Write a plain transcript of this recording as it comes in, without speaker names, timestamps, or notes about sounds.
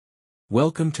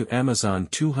Welcome to Amazon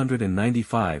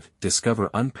 295. Discover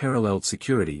unparalleled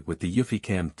security with the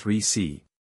YufiCam 3C.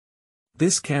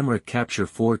 This camera captures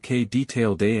 4K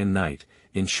detail day and night,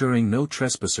 ensuring no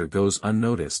trespasser goes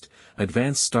unnoticed.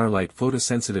 Advanced starlight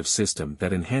photosensitive system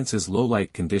that enhances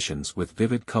low-light conditions with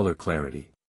vivid color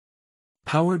clarity.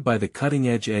 Powered by the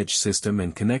cutting-edge Edge system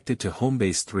and connected to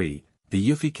Homebase 3, the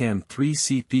YufiCam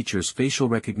 3C features facial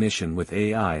recognition with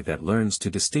AI that learns to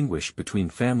distinguish between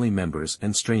family members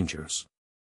and strangers.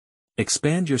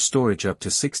 Expand your storage up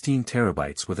to 16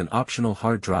 terabytes with an optional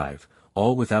hard drive,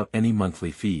 all without any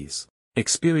monthly fees.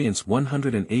 Experience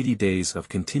 180 days of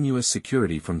continuous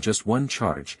security from just one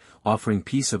charge, offering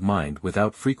peace of mind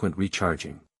without frequent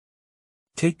recharging.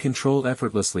 Take control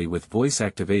effortlessly with voice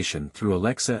activation through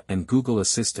Alexa and Google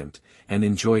Assistant, and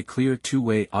enjoy clear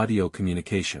two-way audio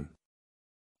communication.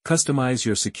 Customize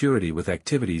your security with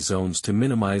activity zones to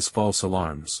minimize false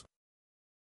alarms.